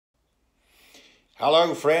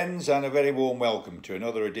Hello friends, and a very warm welcome to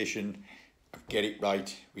another edition of Get It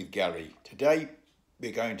Right with Gary. Today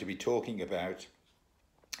we're going to be talking about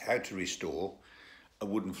how to restore a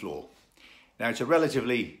wooden floor. Now it's a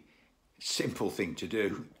relatively simple thing to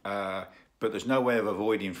do, but there's no way of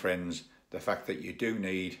avoiding, friends, the fact that you do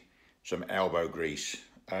need some elbow grease.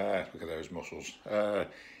 Look at those muscles.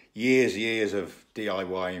 Years of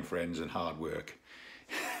DIYing, friends, and hard work.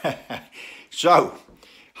 So,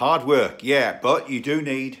 hard work, yeah, but you do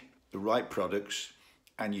need the right products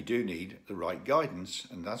and you do need the right guidance,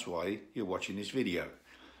 and that's why you're watching this video.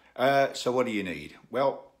 So what do you need?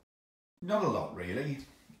 Well, not a lot really.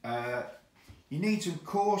 You need some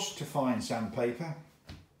coarse to fine sandpaper.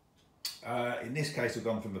 In this case I've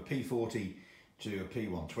gone from a P40 to a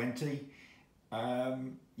P120.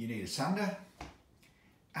 You need a sander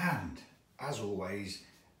and, as always,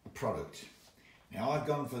 a product. Now I've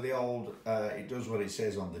gone for the old, it does what it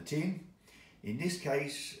says on the tin. In this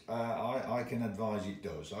case, I can advise it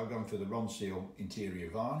does. I've gone for the Ronseal interior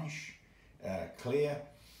varnish, clear.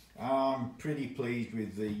 I'm pretty pleased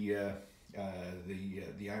with the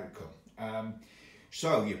outcome.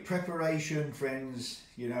 So your preparation, friends,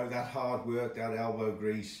 you know, that hard work, that elbow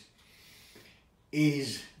grease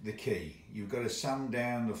is the key. You've got to sand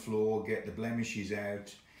down the floor, get the blemishes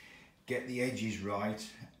out, get the edges right.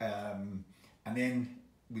 And then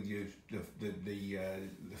with the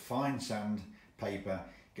fine sandpaper,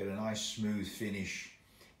 get a nice smooth finish.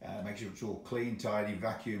 Make sure it's all clean, tidy,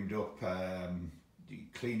 vacuumed up. You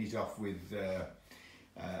clean it off with a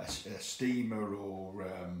steamer or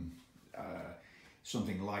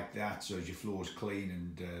something like that, so as your floor's clean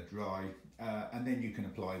and dry. And then you can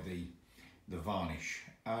apply the varnish.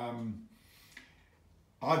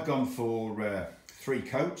 I've gone for 3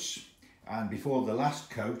 coats, and before the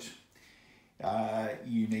last coat,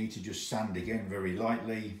 you need to just sand again very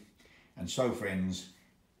lightly. And so, friends,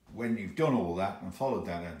 when you've done all that and followed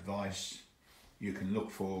that advice, you can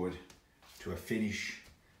look forward to a finish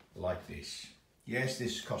like this. Yes,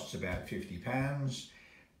 this costs about £50,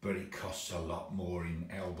 but it costs a lot more in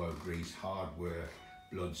elbow grease, hard work,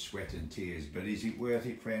 blood, sweat and tears. But is it worth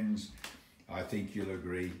it, friends? I think you'll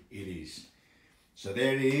agree it is. So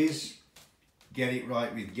there it is. Get it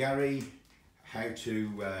right with Gary. How to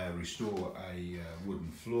restore a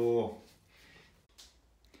wooden floor.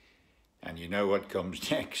 And you know what comes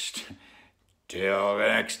next. Till the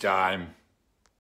next time.